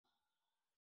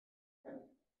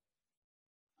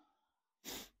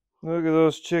Look at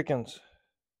those chickens.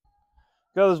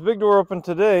 Got this big door open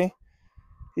today,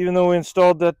 even though we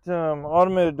installed that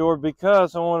automated door,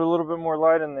 because I wanted a little bit more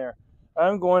light in there.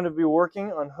 I'm going to be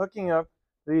working on hooking up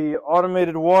the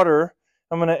automated water.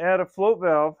 I'm going to add a float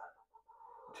valve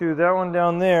to that one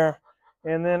down there,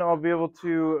 and then I'll be able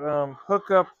to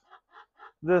hook up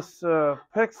this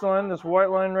PEX line, this white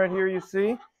line right here you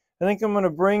see. I think I'm going to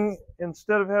bring,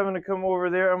 instead of having to come over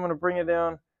there, I'm going to bring it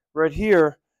down right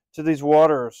here to these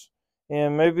waters,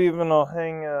 and maybe even I'll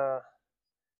hang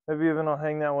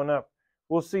that one up.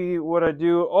 We'll see what I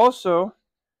do. Also,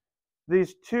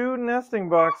 these two nesting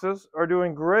boxes are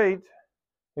doing great.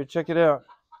 Here, check it out.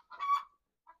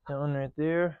 That one right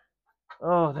there.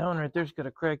 Oh, that one right there's got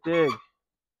a cracked egg.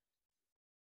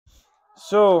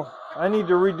 So I need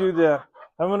to redo that.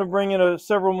 I'm going to bring in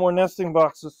several more nesting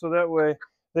boxes so that way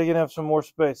they can have some more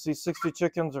space. These 60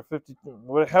 chickens or 50,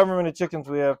 however many chickens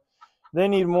we have, they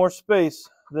need more space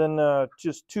than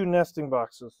just two nesting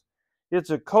boxes. It's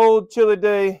a cold, chilly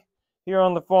day here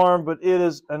on the farm, but it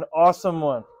is an awesome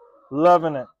one.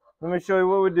 Loving it. Let me show you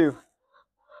what we do.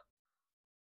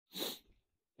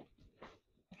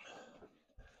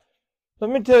 Let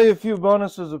me tell you a few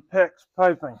bonuses of PEX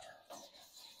piping.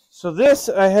 So this,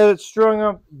 I had it strung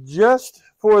up just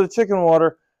for the chicken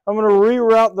water. I'm going to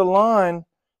reroute the line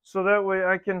so that way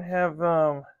I can have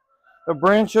a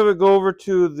branch of it go over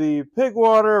to the pig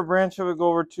water, a branch of it go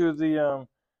over to the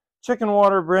chicken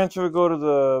water, a branch of it go to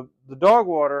the dog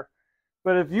water.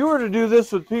 But if you were to do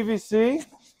this with PVC,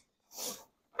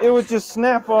 it would just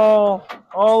snap all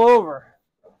over,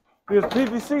 because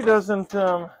PVC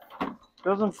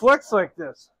doesn't flex like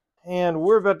this. And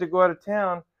we're about to go out of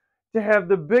town to have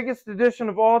the biggest addition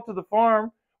of all to the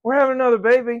farm. We're having another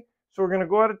baby, so we're going to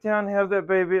go out of town, have that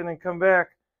baby, and then come back.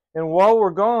 And while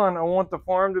we're gone, I want the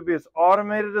farm to be as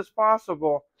automated as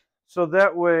possible, so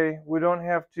that way we don't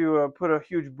have to put a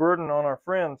huge burden on our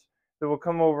friends that will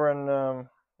come over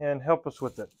and help us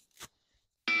with it.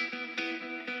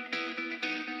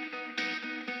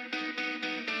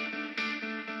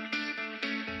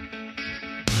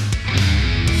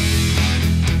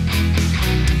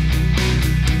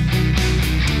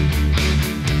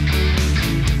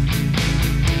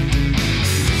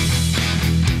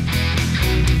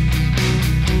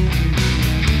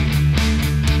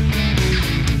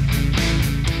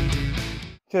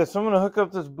 Okay, so I'm going to hook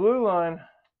up this blue line.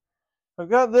 I've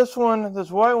got this one,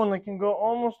 this white one, that can go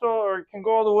almost all, or it can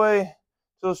go all the way to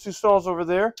those two stalls over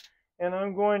there. And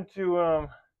I'm going to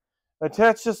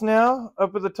attach this now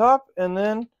up at the top, and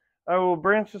then I will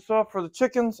branch this off for the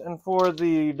chickens and for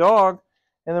the dog.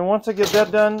 And then once I get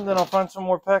that done, then I'll find some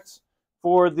more PEX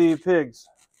for the pigs.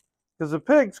 Because the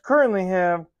pigs currently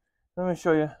have, let me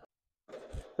show you,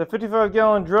 the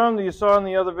 55-gallon drum that you saw in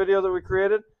the other video that we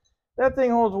created. That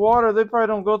thing holds water. They probably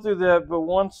don't go through that but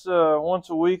once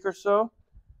a week or so.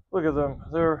 Look at them.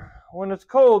 When it's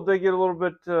cold, they get a little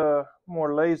bit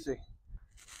more lazy.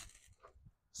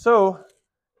 So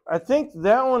I think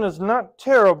that one is not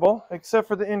terrible, except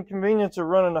for the inconvenience of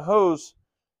running a hose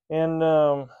and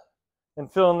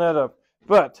filling that up.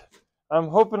 But I'm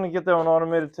hoping to get that one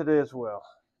automated today as well.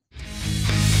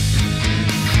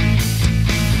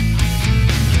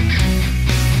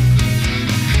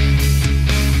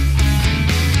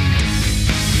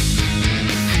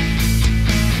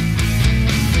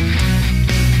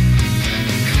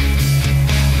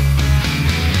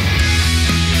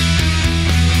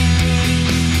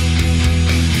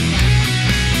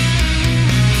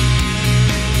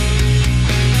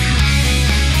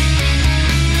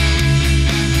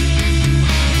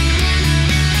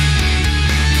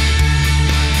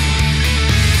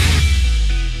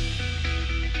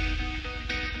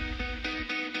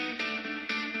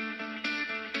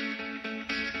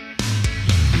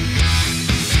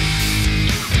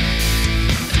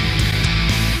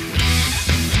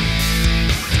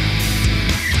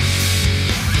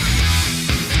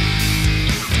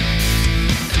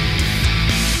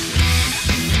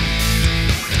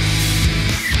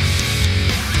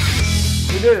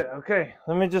 Did it. Okay,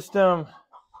 let me just pull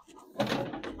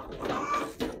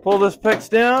this PEX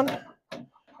down.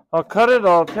 I'll cut it.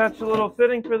 I'll attach a little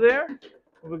fitting for there.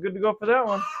 We'll be good to go for that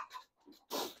one.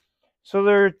 So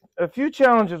there are a few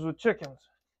challenges with chickens.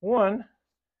 One,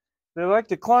 they like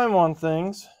to climb on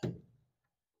things.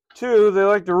 Two, they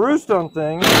like to roost on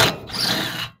things.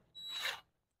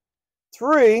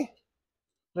 Three,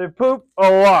 they poop a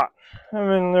lot. I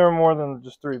mean, there are more than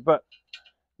just three, but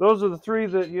those are the three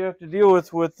that you have to deal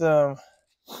with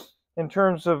in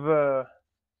terms of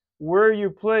where you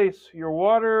place your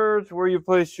waters, where you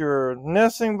place your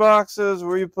nesting boxes,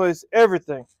 where you place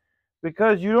everything.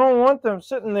 Because you don't want them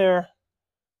sitting there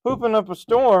pooping up a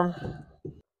storm.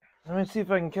 Let me see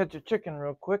if I can catch a chicken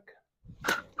real quick.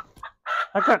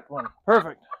 I caught one.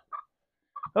 Perfect.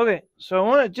 Okay, so I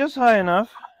want it just high enough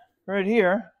right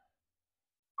here.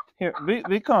 Here,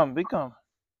 be calm, be calm.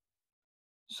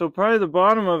 So probably the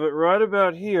bottom of it right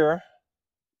about here.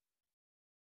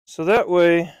 So that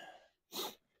way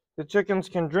the chickens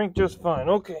can drink just fine.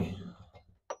 Okay.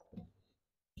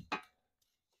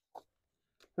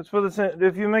 Let's put this in.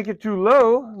 If you make it too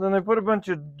low, then they put a bunch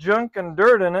of junk and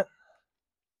dirt in it.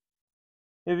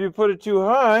 If you put it too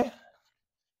high,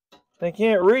 they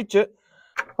can't reach it.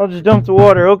 I'll just dump the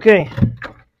water. Okay.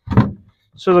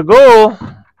 So the goal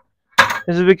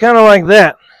is to be kind of like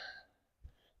that.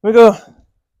 Let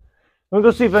me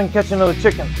go see if I can catch another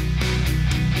chicken,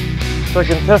 so I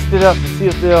can test it out to see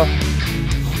if they'll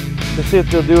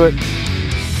do it.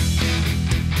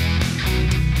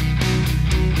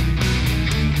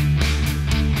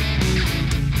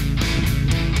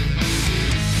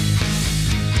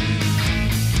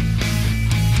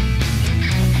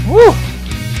 Woo!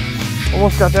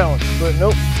 Almost got that one, but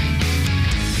nope.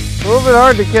 It's a little bit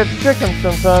hard to catch chickens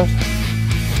sometimes.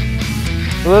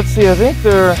 So let's see. I think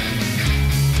they're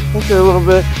a little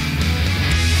bit.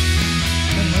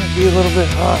 They might be a little bit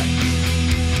high.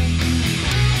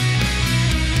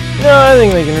 No, I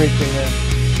think they can reach in there.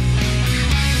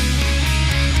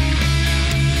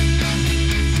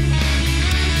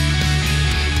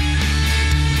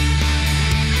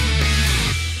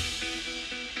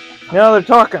 Now they're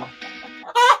talking.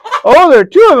 Oh, there are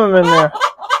two of them in there.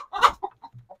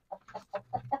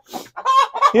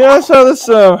 Yeah, I saw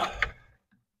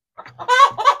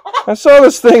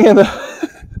this thing in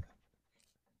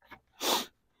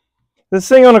this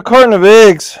thing on a carton of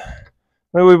eggs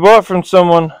that we bought from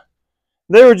someone.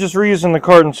 They were just reusing the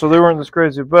carton, so they weren't this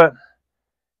crazy. But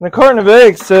the carton of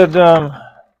eggs said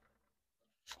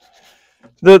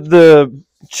the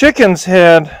chickens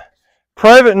had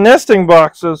private nesting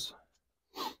boxes.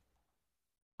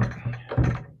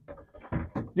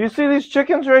 Do you see these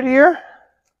chickens right here?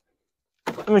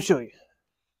 Let me show you.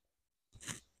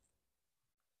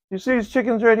 You see these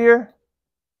chickens right here?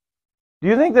 Do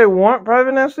you think they want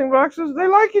private nesting boxes? They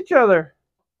like each other.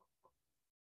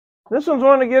 This one's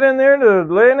wanting to get in there to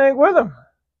lay an egg with them.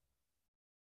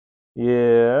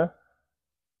 Yeah.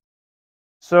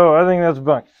 So I think that's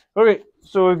bunk. Okay,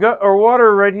 so we've got our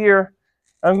water right here.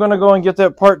 I'm going to go and get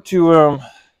that part to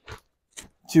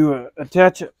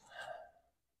attach it.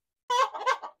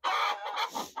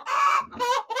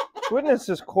 Witness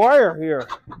this choir here.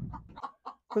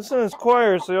 Listen to this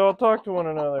choir, so they all talk to one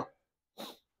another.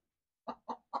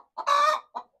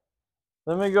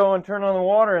 Let me go and turn on the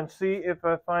water and see if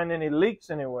I find any leaks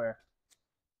anywhere.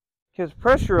 It's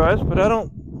pressurized, but I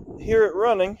don't hear it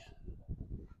running.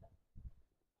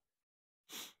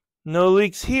 No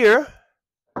leaks here.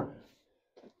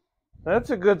 That's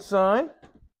a good sign.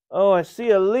 Oh, I see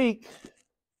a leak.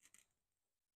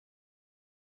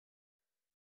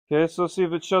 Okay, so let's see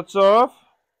if it shuts off.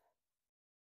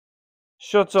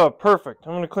 Shuts off, perfect.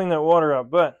 I'm going to clean that water out,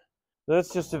 but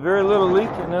that's just a very little leak,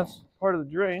 and that's part of the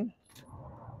drain.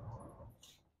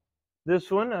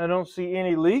 This one, I don't see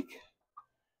any leak.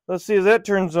 Let's see if that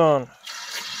turns on.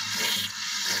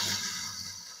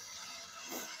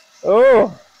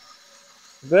 Oh,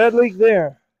 bad leak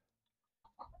there.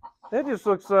 That just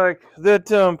looks like that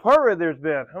part right there is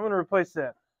bad. I'm going to replace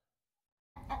that.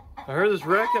 I heard this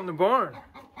racket in the barn.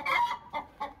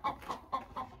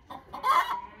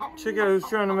 Chick out who's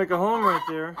trying to make a home right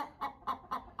there,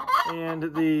 and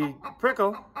the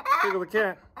Prickle the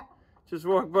cat, just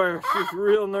walked by her. She's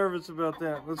real nervous about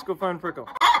that. Let's go find Prickle.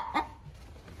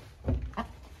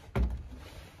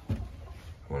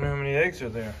 Wonder how many eggs are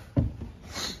there.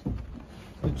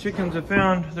 The chickens have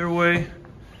found their way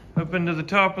up into the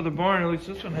top of the barn, at least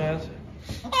this one has.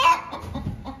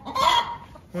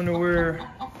 Wonder where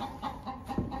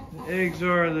the eggs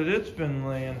are that it's been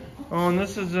laying. Oh, and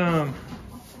this is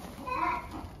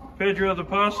Pedro the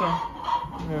possum.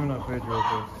 No, not Pedro,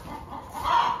 but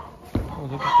oh,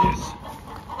 look at this.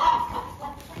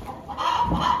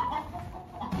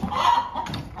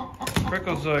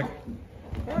 Prickle's like,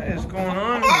 what is going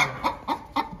on here?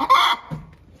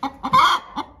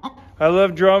 I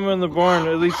love drama in the barn,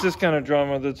 at least this kind of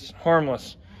drama that's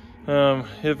harmless.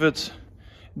 If it's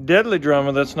deadly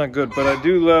drama, that's not good, but I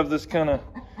do love this kind of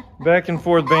back and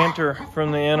forth banter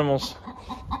from the animals.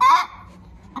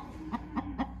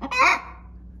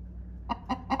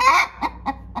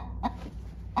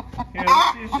 Yeah,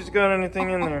 let's see if she's got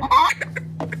anything in there. Can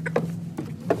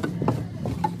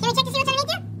we check to see what's underneath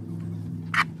you?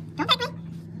 Don't peck me.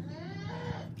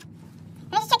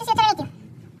 Let me just check to see what's underneath you.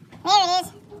 There it is.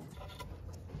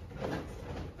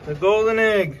 The golden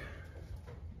egg.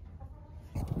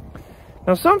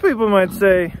 Now some people might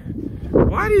say,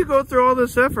 why do you go through all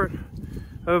this effort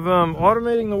of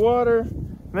automating the water,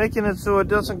 making it so it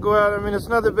doesn't go out? I mean, it's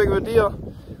not that big of a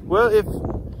deal. Well, if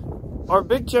our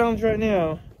big challenge right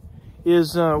now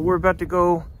is we're about to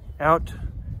go out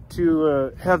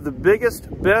to have the biggest,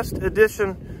 best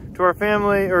addition to our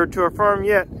family or to our farm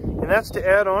yet, and that's to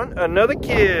add on another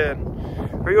kid.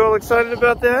 Are you all excited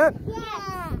about that? Yeah.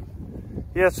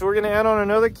 Yeah, so we're going to add on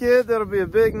another kid. That'll be a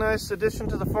big, nice addition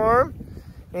to the farm.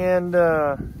 And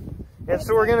so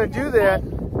we're going to do that.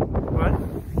 What?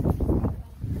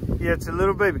 Yeah, it's a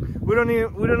little baby. We don't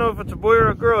know if it's a boy or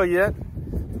a girl yet,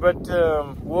 but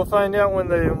we'll find out when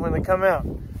they come out.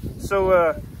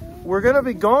 So we're going to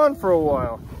be gone for a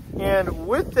while. And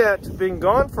with that being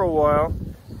gone for a while,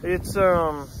 it's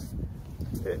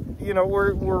you know,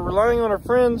 we're relying on our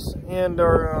friends and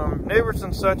our neighbors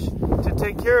and such to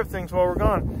take care of things while we're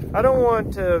gone. I don't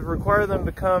want to require them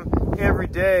to come every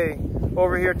day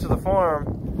over here to the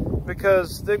farm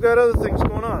because they've got other things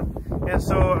going on. And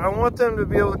so I want them to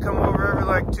be able to come over every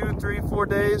like 2, 3, 4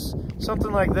 days,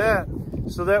 something like that.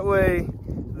 So that way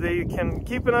they can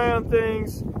keep an eye on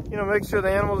things, you know, make sure the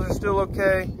animals are still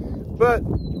okay. But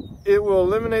it will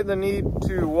eliminate the need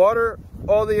to water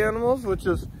all the animals, which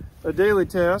is a daily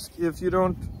task if you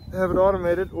don't have it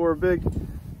automated or a big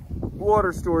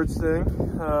water storage thing.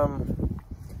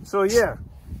 So yeah,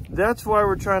 that's why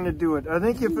we're trying to do it. I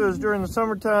think if it was during the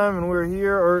summertime and we're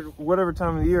here, or whatever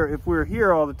time of the year, if we're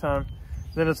here all the time,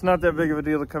 then it's not that big of a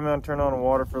deal to come out and turn on the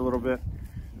water for a little bit.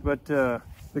 But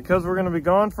because we're going to be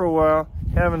gone for a while,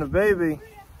 having a baby,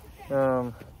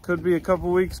 could be a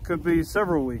couple weeks, could be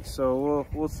several weeks. So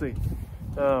we'll see.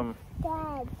 Dad,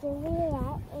 do we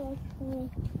like me?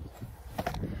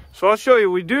 So I'll show you.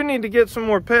 We do need to get some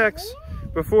more pecks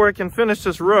before I can finish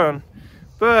this run.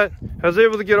 But I was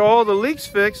able to get all the leaks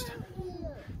fixed. You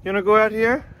wanna go out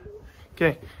here?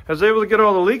 Okay. I was able to get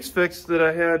all the leaks fixed that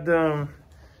I had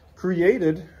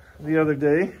created the other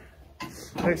day.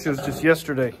 Actually, it was just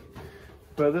yesterday.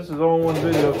 But this is all in one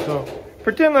video, so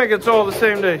pretend like it's all the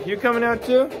same day. You coming out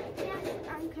too? Yeah,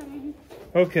 I'm coming.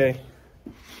 Okay.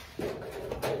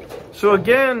 So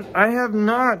again, I have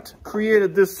not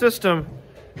created this system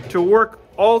to work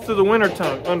all through the winter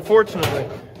time, unfortunately,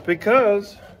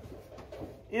 because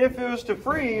if it was to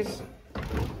freeze,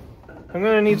 I'm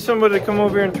going to need somebody to come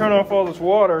over here and turn off all this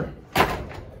water.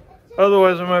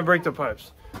 Otherwise, I might break the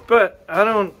pipes. But I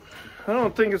don't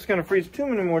think it's going to freeze too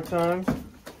many more times.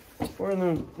 We're in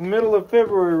the middle of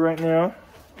February right now.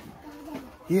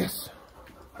 Yes.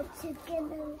 A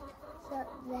chicken is up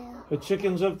there. The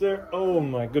chicken's up there? Oh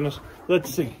my goodness.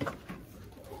 Let's see.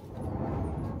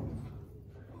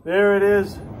 There it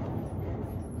is.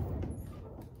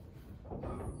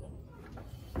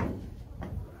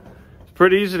 It's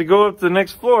pretty easy to go up to the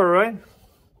next floor, right?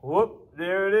 Whoop,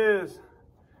 there it is.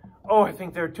 Oh, I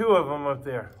think there are 2 of them up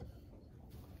there.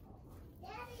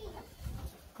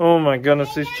 Oh my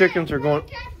goodness, these chickens are going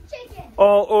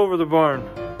all over the barn.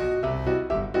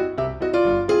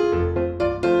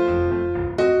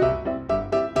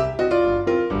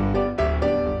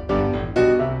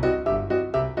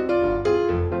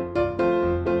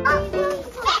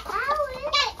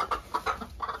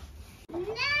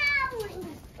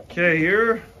 Okay,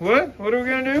 here. What? What are we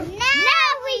gonna do?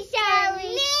 Now we shall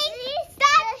release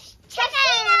the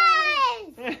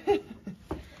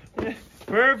chickens!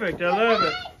 Perfect, I love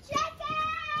it.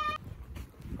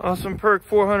 Awesome perk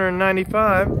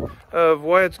 495 of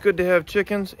why it's good to have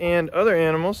chickens and other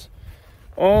animals.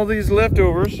 All these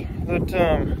leftovers that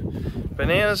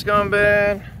bananas gone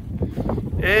bad,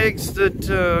 eggs that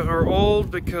are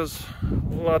old because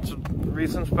lots of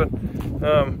reasons, but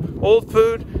old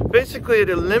food. Basically, it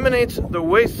eliminates the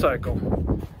waste cycle.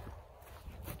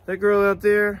 That girl out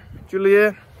there,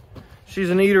 Juliet, she's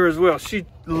an eater as well. She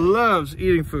loves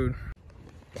eating food.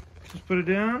 Just put it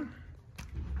down.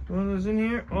 One of those in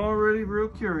here, already real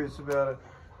curious about it.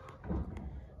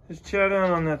 Just chow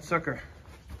down on that sucker.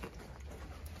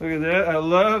 Look at that. I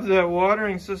love that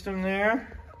watering system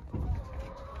there.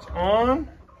 It's on.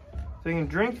 They can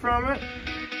drink from it.